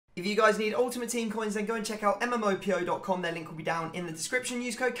If you guys need Ultimate Team coins, then go and check out MMOPO.com. Their link will be down in the description.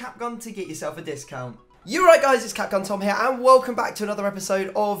 Use code CAPGUN to get yourself a discount. You're right, guys, it's Capgun Tom here, and welcome back to another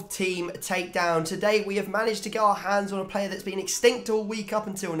episode of Team Takedown. Today, we have managed to get our hands on a player that's been extinct all week up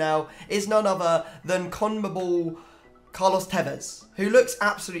until now. It's none other than CONMEBOL Carlos Tevez, who looks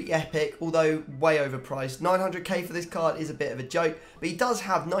absolutely epic, although way overpriced. 900k for this card is a bit of a joke, but he does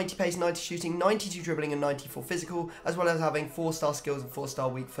have 90 pace, 90 shooting, 92 dribbling, and 94 physical, as well as having 4-star skills and 4-star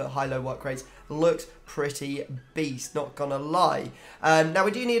weak for high-low work rates. Looks pretty beast, not gonna lie. Now,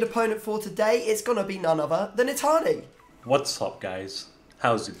 we do need an opponent for today. It's gonna be none other than Itani. What's up, guys?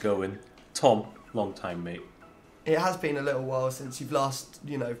 How's it going? Tom, long time, mate. It has been a little while since you've last,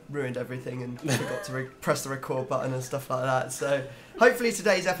 ruined everything and forgot to press the record button and stuff like that. So hopefully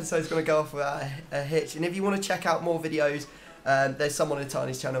today's episode is going to go off without a hitch. And if you want to check out more videos, there's someone on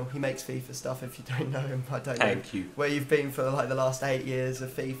Itani's channel. He makes FIFA stuff. If you don't know him, I don't know where you've been for like the last 8 years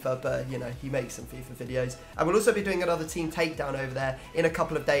of FIFA, but he makes some FIFA videos. And we'll also be doing another Team Takedown over there in a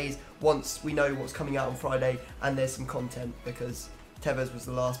couple of days once we know what's coming out on Friday and there's some content, because Tevez was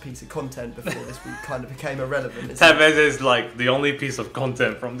the last piece of content before this week kind of became irrelevant. Tevez is like the only piece of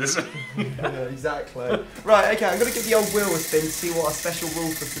content from this. Yeah, exactly. Right, okay, I'm going to give the old wheel a spin to see what our special rule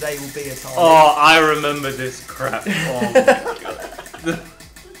for today will be. Oh, I remember this crap. Oh my god.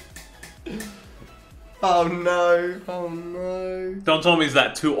 Oh no. Oh no. Don't tell me it's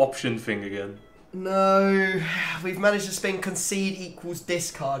that 2-option thing again. No, we've managed to spin concede equals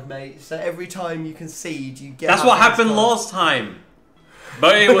discard, mate. So every time you concede, you get... That's what happened last time.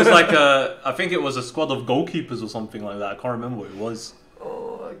 But it was like I think it was a squad of goalkeepers or something like that. I can't remember what it was.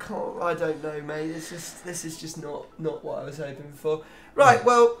 Oh, I don't know, mate. This is just not what I was hoping for. Right,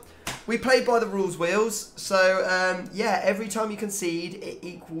 well, we played by the rules, Wheels. So, yeah, every time you concede, it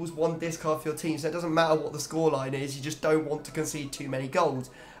equals 1 discard for your team. So it doesn't matter what the scoreline is. You just don't want to concede too many goals.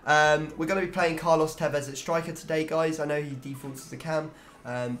 We're going to be playing Carlos Tevez at striker today, guys. I know he defaults as a cam.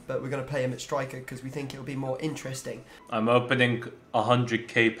 But we're going to play him at striker because we think it'll be more interesting. I'm opening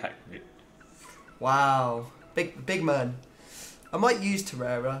 100k pack. Wow, big man. I might use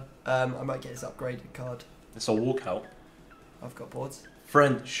Torreira. I might get his upgraded card. It's a walkout. I've got boards.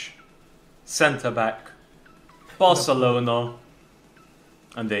 French, centre back, Barcelona,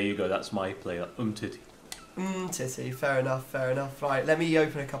 and there you go. That's my player, Titi. Titi. Fair enough. Fair enough. Right, let me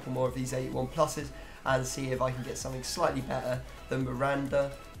open a couple more of these 81 pluses and see if I can get something slightly better than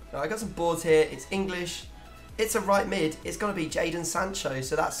Miranda. Now, I got some boards here. It's English. It's a right mid. It's going to be Jadon Sancho.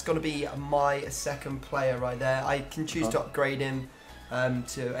 So that's going to be my second player right there. I can choose to upgrade him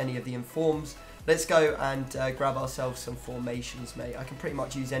to any of the informs. Let's go and grab ourselves some formations, mate. I can pretty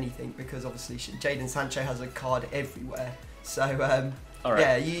much use anything because obviously Jadon Sancho has a card everywhere. So, all right.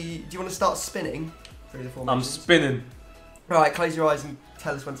 Yeah, do you want to start spinning through the formations? I'm spinning. Right, close your eyes and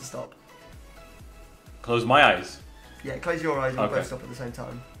tell us when to stop. Close my eyes. Yeah, close your eyes and we'll both stop at the same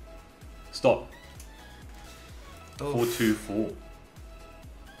time. Stop. Oof. 4-2-4.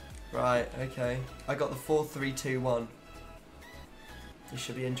 Right, okay. I got the 4-3-2-1. This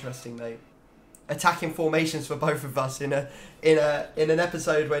should be interesting, mate. Attacking formations for both of us in an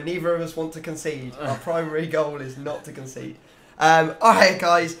episode where neither of us want to concede. Our primary goal is not to concede. Alright,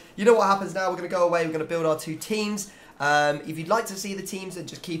 guys. You know what happens now? We're going to go away. We're going to build our 2 teams. If you'd like to see the teams, then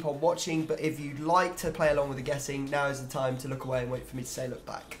just keep on watching. But if you'd like to play along with the guessing, now is the time to look away and wait for me to say look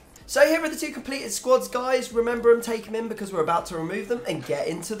back. So here are the 2 completed squads, guys. Remember them, take them in because we're about to remove them and get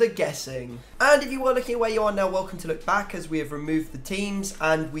into the guessing. And if you were looking at where you are now, welcome to look back as we have removed the teams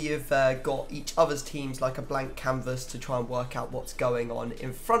and we have got each other's teams like a blank canvas to try and work out what's going on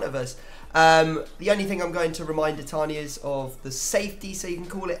in front of us. The only thing I'm going to remind Itani is of the safety, so you can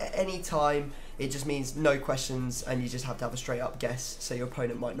call it at any time. It just means no questions and you just have to have a straight up guess, so your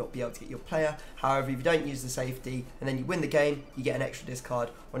opponent might not be able to get your player. However, if you don't use the safety and then you win the game, you get an extra discard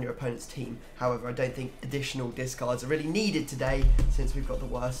on your opponent's team. However, I don't think additional discards are really needed today since we've got the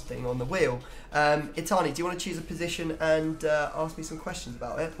worst thing on the wheel. Itani, do you want to choose a position and ask me some questions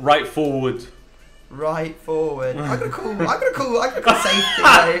about it? Right forward. Right forward. I'm gonna call safety,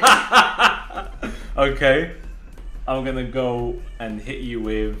 mate. Okay. I'm gonna go and hit you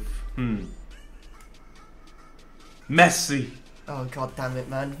with Messi. Oh god damn it,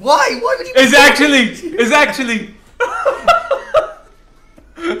 man. Why? Why would you It's actually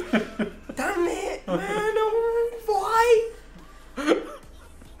Damn it, man. Oh, why?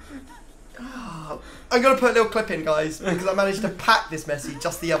 Oh, I'm gonna put a little clip in, guys, because I managed to pack this Messi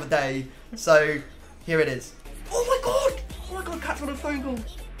just the other day. So here it is. Oh my god! Oh my god, catch on a phone call.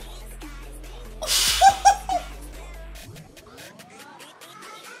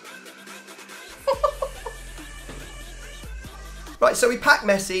 Right, so we pack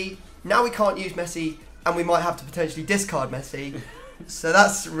Messi. Now we can't use Messi, and we might have to potentially discard Messi. So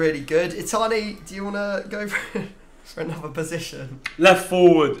that's really good. Itani, do you want to go for another position? Left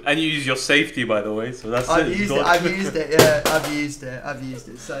forward, and you use your safety, by the way. So that's I've used it. Yeah, I've used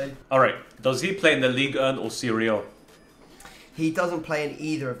it. So. All right. Does he play in the Ligue 1 or Serie A? He doesn't play in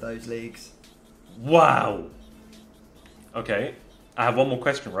either of those leagues. Wow. Okay. I have one more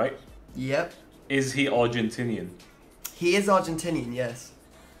question, right? Yep. Is he Argentinian? He is Argentinian, yes.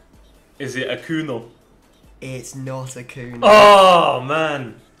 Is it Acuna? It's not Acuna. Oh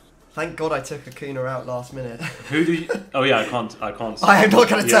man! Thank God I took Acuna out last minute. Who do you? Oh yeah, I can't. I am not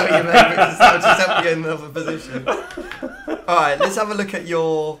going to tell you, mate, because I'll just help you in another position. All right, let's have a look at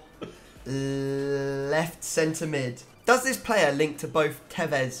your left centre mid. Does this player link to both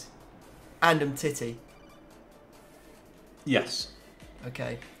Tevez and Umtiti? Yes.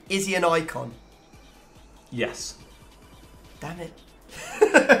 Okay. Is he an icon? Yes. Damn it.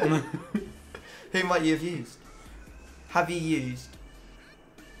 Who might you have used? Have you used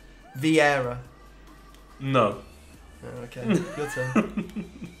Vieira? No. Oh, okay, your turn.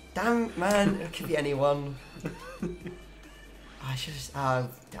 Damn, man, it could be anyone. I should just. Oh,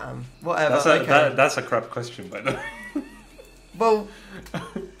 damn. Whatever. That's a crap question, by the way. Well,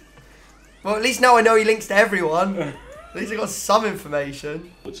 at least now I know he links to everyone. At least I got some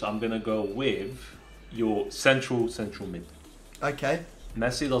information. So I'm gonna go with your central mid. Okay.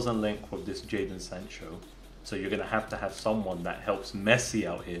 Messi doesn't link with this Jadon Sancho, so you're gonna have to have someone that helps Messi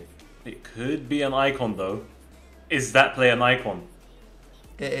out here. It could be an icon though. Is that player an icon?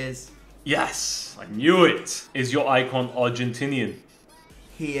 It is. Yes, I knew it. Is your icon Argentinian?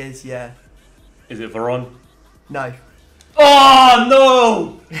 He is, yeah. Is it Varane? No. Oh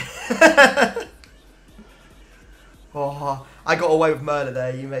no! Oh, I got away with murder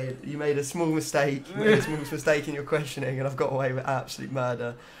there. You made a small mistake. You made a small mistake in your questioning, and I've got away with absolute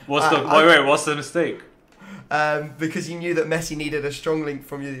murder. What's the mistake? Because you knew that Messi needed a strong link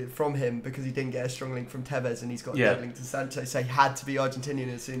from him because he didn't get a strong link from Tevez, and he's got a dead link to Sancho, so he had to be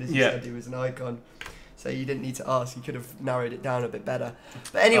Argentinian as soon as he said he was an icon. So you didn't need to ask. You could have narrowed it down a bit better.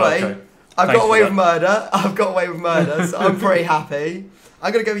 But anyway, okay. I've got away with murder. I've got away with murder, so I'm pretty happy.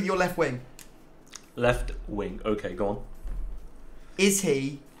 I'm going to go with your left wing. Left wing. Okay, go on. Is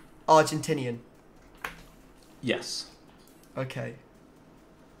he Argentinian? Yes. Okay.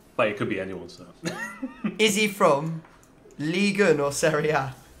 But it could be anyone, so. Is he from Ligue 1 or Serie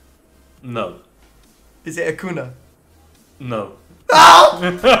A? No. Is it Acuna? No. Oh!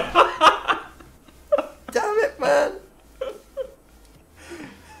 Damn it, man.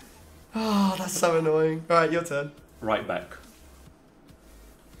 Oh, that's so annoying. Alright, your turn. Right back.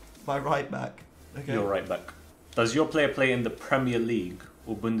 My right back. Okay. Your right back. Does your player play in the Premier League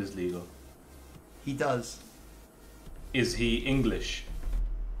or Bundesliga? He does. Is he English?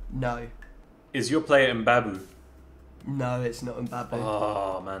 No. Is your player Mbabu? No, it's not Mbabu.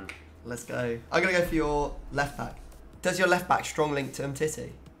 Oh, man. Let's go. I'm going to go for your left back. Does your left back strong link to Umtiti?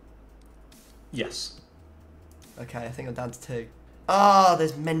 Yes. Okay, I think I'm down to 2. Ah,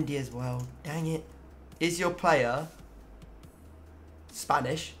 there's Mendy as well. Dang it. Is your player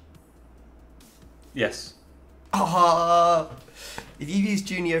Spanish? Yes. Oh, if you use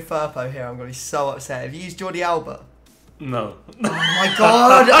Junior Firpo here, I'm going to be so upset. Have you used Jordi Alba? No. Oh my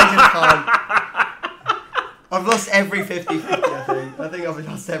god, I just can't. I've lost every 50-50, I think. I think I've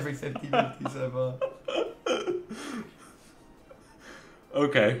lost every 50-50 so far.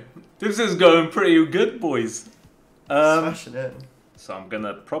 Okay. This is going pretty good, boys. Smashing it. So I'm going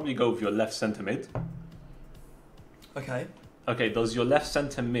to probably go with your left centre mid. Okay. Okay, does your left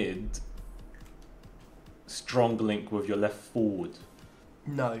centre mid strong link with your left forward?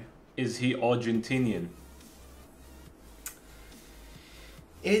 No. Is he Argentinian?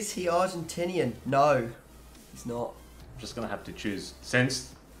 Is he Argentinian? No, he's not. I'm just going to have to choose.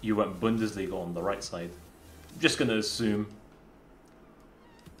 Since you went Bundesliga on the right side, I'm just going to assume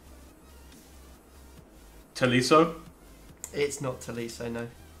Tolisso? It's not Tolisso, no.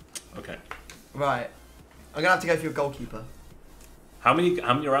 Okay. Right. I'm going to have to go for your goalkeeper. How many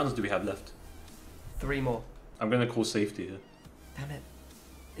rounds do we have left? 3 more. I'm going to call safety here. Damn it.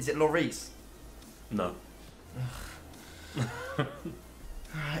 Is it Lloris? No.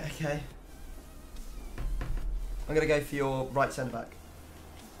 Alright, okay. I'm going to go for your right centre-back.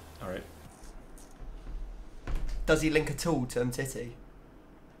 Alright. Does he link at all to Umtiti?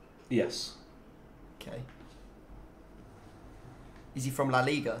 Yes. Okay. Is he from La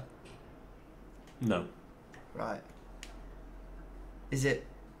Liga? No. Right. Is it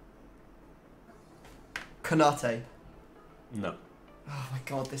Konate? No. Oh my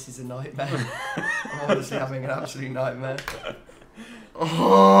god, this is a nightmare. I'm honestly having an absolute nightmare.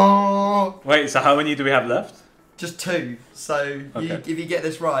 Oh. Wait, so how many do we have left? Just 2. So Okay. if you get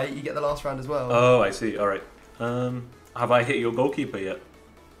this right, you get the last round as well. Oh, I see. All right. Have I hit your goalkeeper yet?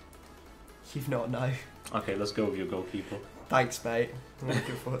 You've not, no. Okay, let's go with your goalkeeper. Thanks, mate. I'm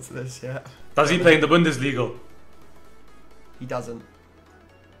looking forward to this, yeah. Does he play in the Bundesliga? He doesn't.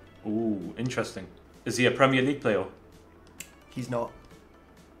 Ooh, interesting. Is he a Premier League player? He's not.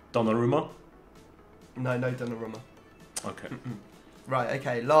 Donnarumma? No Donnarumma. Okay. Right,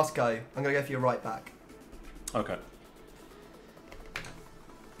 okay, last go. I'm going to go for your right back. Okay.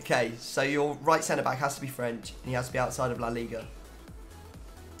 Okay, so your right centre-back has to be French, and he has to be outside of La Liga.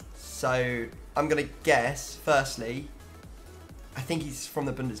 So, I'm going to guess, firstly, I think he's from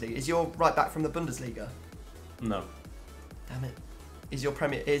the Bundesliga. Is your right back from the Bundesliga? No. Damn it. Is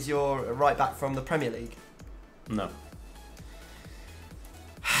your right back from the Premier League? No.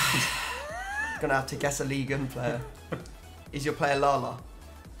 Gonna have to guess a Ligue 1 player. Is your player Lala?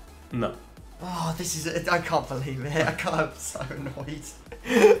 No. Oh, this is... I can't believe it. I'm so annoyed.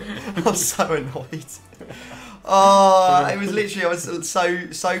 I'm so annoyed. Oh, it was literally... I was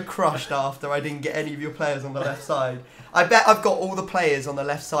so crushed after I didn't get any of your players on the left side. I bet I've got all the players on the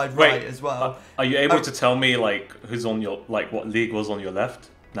left side right as well. Are you able to tell me, like, who's on your... Like, what league was on your left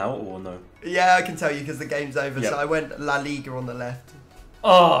now, or no? Yeah, I can tell you because the game's over. Yep. So I went La Liga on the left.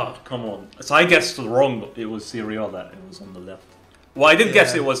 Oh, come on. So I guessed wrong. It was Serie A that it was on the left. Well, I did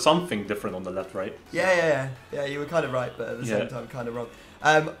guess it was something different on the left, right? Yeah, you were kind of right, but at the same time, kind of wrong.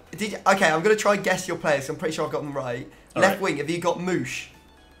 Okay, I'm going to try and guess your players. I'm pretty sure I've got them right. Left wing, have you got Moosh?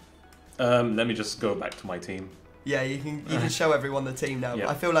 Let me just go back to my team. Yeah, you can show everyone the team now. Yeah.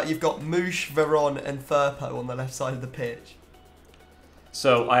 I feel like you've got Moosh, Veron, and Firpo on the left side of the pitch.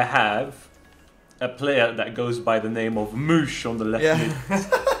 So I have a player that goes by the name of Moosh on the left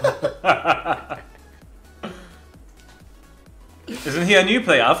mid. Isn't he a new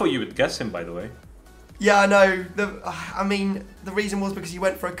player? I thought you would guess him, by the way. Yeah, I know. I mean, the reason was because you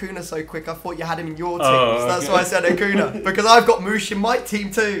went for Acuna so quick, I thought you had him in your team. So that's why I said Acuna. Because I've got Moosh in my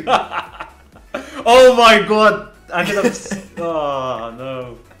team too. Oh my god! I could have... Oh,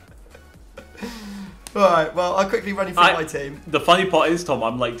 no. Alright, well, I'll quickly run you through my team. The funny part is, Tom,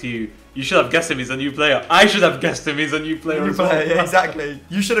 I'm like to you, you should have guessed him he's a new player. I should have guessed him he's a new player as well. Yeah, exactly.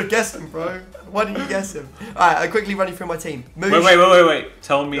 You should have guessed him, bro. Why didn't you guess him? Alright, I'll quickly run you through my team. Moosh. Wait.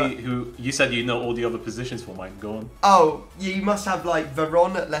 Tell me who... You said you know all the other positions for mine. Go on. Oh, you must have, like,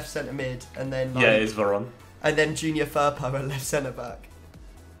 Veron at left centre mid, and then, like... Yeah, it's Veron. And then Junior Firpo at left centre back.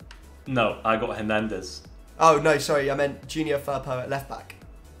 No, I got Hernandez. Oh, no, sorry, I meant Junior Firpo at left back.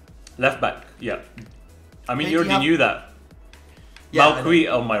 Left back, yeah. I mean, Who you do you already knew that. Yeah,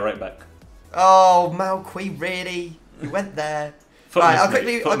 Malqui on my right back. Oh, Malqui, really? You went there. Right, I'll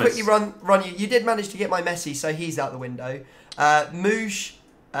quickly run you. You did manage to get my Messi, so he's out the window. Moosh,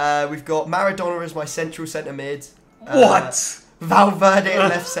 we've got Maradona as my central centre mid. What? Valverde at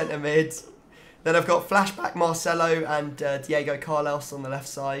left centre mid. Then I've got flashback Marcelo and Diego Carlos on the left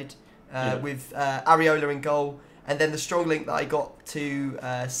side, with Areola in goal. And then the strong link that I got to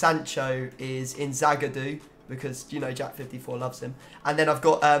Sancho is in Zagadou, because, you know, Jack 54 loves him. And then I've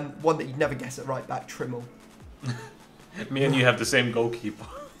got one that you'd never guess at right back, Trimmel. Me and you have the same goalkeeper.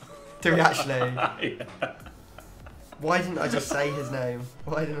 Do we actually? Yeah. Why didn't I just say his name?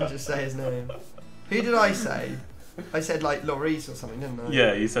 Who did I say? I said, like, Lloris or something, didn't I?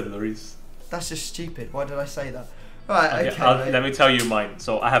 Yeah, you said Lloris. That's just stupid. Why did I say that? Right, okay. Let me tell you mine.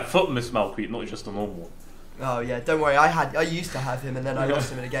 So I have Footmas Malqui, not just a normal one. Oh yeah, don't worry. I used to have him, and then I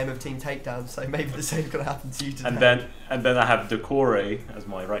lost him in a game of Team Takedown. So maybe the same's gonna happen to you today. And then I have Decore as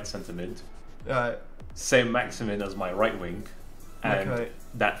my right centre mid. Right. Saint Maximin as my right wing, and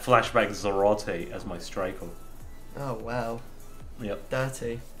that flashback Zarate as my striker. Oh wow. Yep.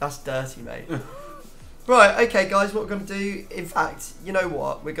 Dirty. That's dirty, mate. Right. Okay, guys. What we're gonna do? In fact, you know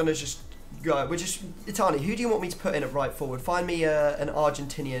what? We're gonna just go. Itani. Who do you want me to put in at right forward? Find me an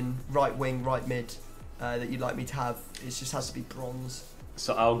Argentinian right wing, right mid. That you'd like me to have. It just has to be bronze.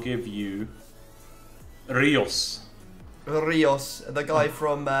 So I'll give you Rios. Rios, the guy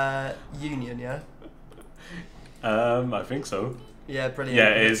from Union, yeah? I think so. Yeah, brilliant. Yeah,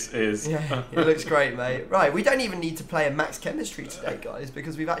 it is. Yeah, it looks great, mate. Right, we don't even need to play a max chemistry today, guys,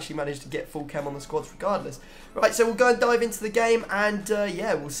 because we've actually managed to get full chem on the squads regardless. Right, so we'll go and dive into the game, and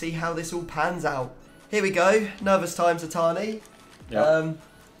yeah, we'll see how this all pans out. Here we go. Nervous times, Atani. Yeah.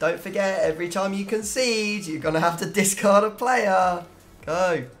 Don't forget, every time you concede, you're going to have to discard a player.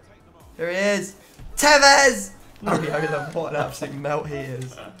 Go. Here he is. Tevez! Areola, what an absolute melt he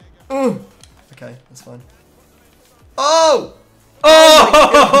is. Okay, that's fine. Oh!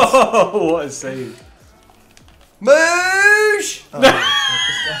 Oh! What a save. Moosh! Oh,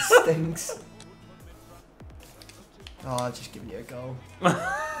 that stinks. Oh, I've just given you a goal.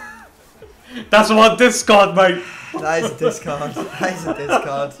 That's one discard, mate. That is a discard. That is a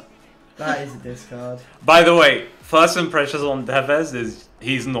discard. That is a discard. By the way, first impressions on Tevez is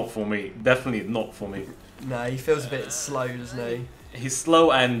he's not for me. Definitely not for me. No, he feels a bit slow, doesn't he? He's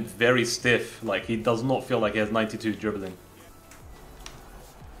slow and very stiff. Like, he does not feel like he has 92 dribbling.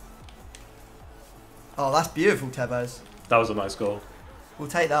 Oh, that's beautiful, Tevez. That was a nice goal. We'll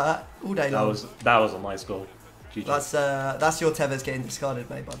take that all day long. That was a nice goal. GG. That's your Tevez getting discarded,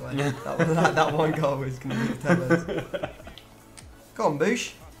 mate, by the way. that one goal is going to be Tevez. Go on,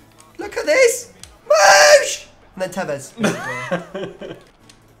 Moosh. Look at this! Moosh! And then Tevez.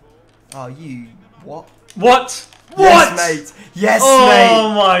 Oh, you... What? What? What? Yes, mate. Yes, mate.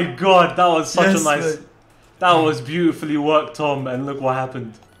 Oh my god, that was such Yes, a nice... mate. That was beautifully worked, Tom, and look what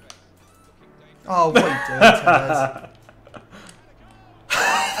happened. Oh, what are you doing, Tevez?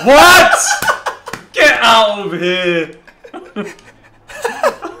 What? Get out of here!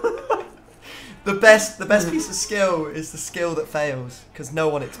 The best piece of skill is the skill that fails, because no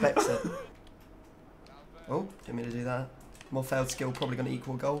one expects it. Oh, didn't mean to do that. More failed skill, probably going to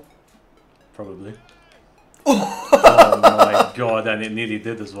equal goal. Probably. Oh my god, and it nearly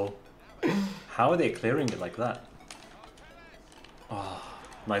did as well. How are they clearing it like that? Oh,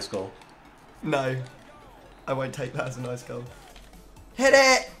 nice goal. No, I won't take that as a nice goal. Hit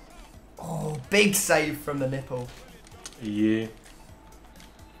it! Oh, big save from the nipple. Yeah.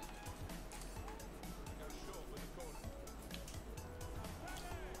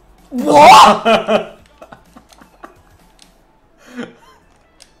 What?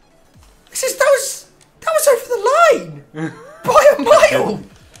 That was over the line by a mile.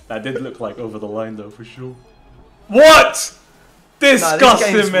 That did look like over the line though, for sure. What?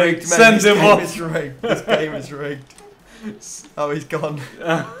 Disgusting, this mate. rigged, Send him off. This game is rigged. Oh, he's gone.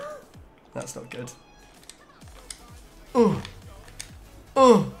 That's not good.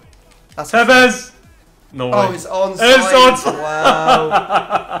 That's Tevez! No way. Oh, it's onside. It's onside.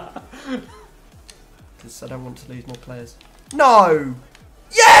 Wow. Because I don't want to lose more players. No!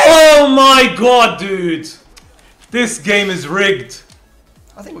 Yes! Oh my god, dude! This game is rigged.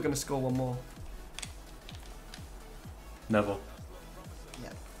 I think we're going to score one more. Never. Yeah.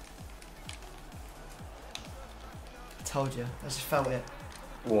 I told you. I just felt it.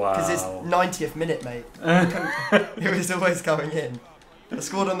 Wow. Because it's 90th minute, mate. It was always coming in. I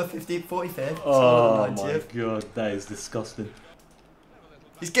scored on the 50th, 45th. Oh on the 90th. my god, that is disgusting.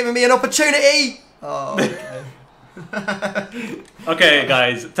 He's giving me an opportunity! Oh, okay. Okay,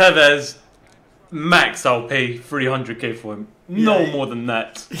 guys, Tevez, max I'll pay 300k for him. No Yeah. more than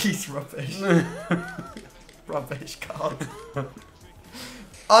that. He's rubbish. Rubbish card.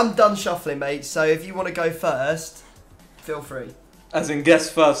 I'm done shuffling, mate, so if you want to go first, feel free. As in, guess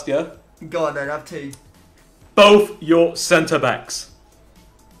first, yeah? Go on then, have two. Both your centre backs.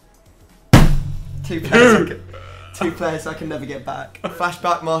 Two players I can never get back.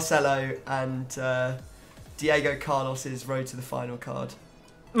 Flashback Marcelo and Diego Carlos's road to the final card.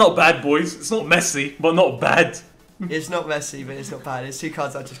 Not bad, boys. It's not messy, but not bad. It's not messy, but it's not bad. It's two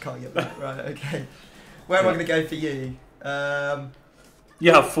cards I just can't get back. Right, okay. Where am I going to go for you?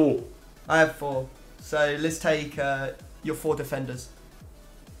 You have 4. I have 4. So let's take your 4 defenders.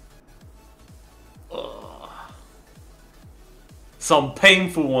 Some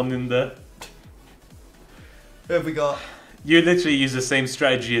painful one in there. Who have we got? You literally use the same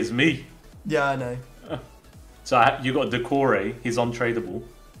strategy as me. Yeah, I know. So you got Decore. He's untradeable,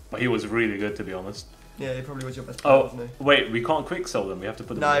 but he was really good, to be honest. Yeah, he probably was your best player, wasn't he? Wait, we can't quick sell them. We have to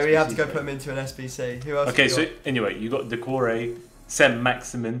put them. No, in we have to SBCs, go right? put them into an SBC. Who else? Okay, have so you got? anyway, you got Decore, Sem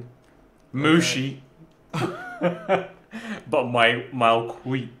Maximin, Mushi, but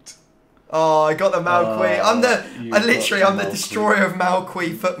Malquit. Oh, I got the Malqui. I'm the Malqui. destroyer of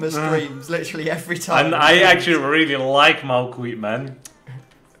Malqui Footma streams. Literally every time. And I actually really like Malquit, man.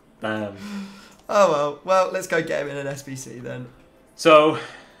 Damn. Oh well, let's go get him in an SBC then. So,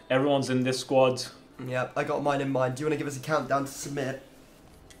 everyone's in this squad. Yeah, I got mine in mind. Do you want to give us a countdown to submit?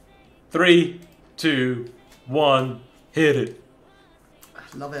 3, 2, 1, hit it.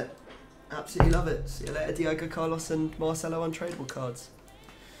 Love it. Absolutely love it. See you later, Diego Carlos and Marcelo untradeable cards.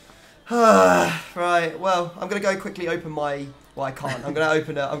 Right, well, I'm gonna go quickly open my. Well, I can't. I'm gonna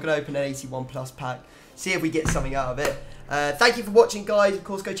open an 81 plus pack. See if we get something out of it. Thank you for watching, guys. Of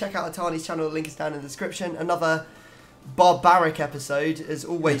course, go check out Atani's channel. The link is down in the description. Another barbaric episode, as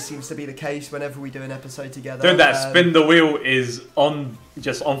always seems to be the case whenever we do an episode together. Dude, that spin the wheel is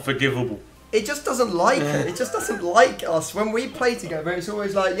just unforgivable. It just doesn't like it. It just doesn't like us. When we play together, it's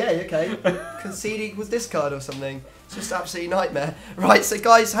always like, yeah, okay, conceding with this card or something. It's just absolutely nightmare. Right, so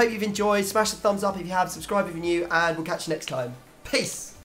guys, hope you've enjoyed. Smash the thumbs up if you have, subscribe if you're new, and we'll catch you next time. Peace.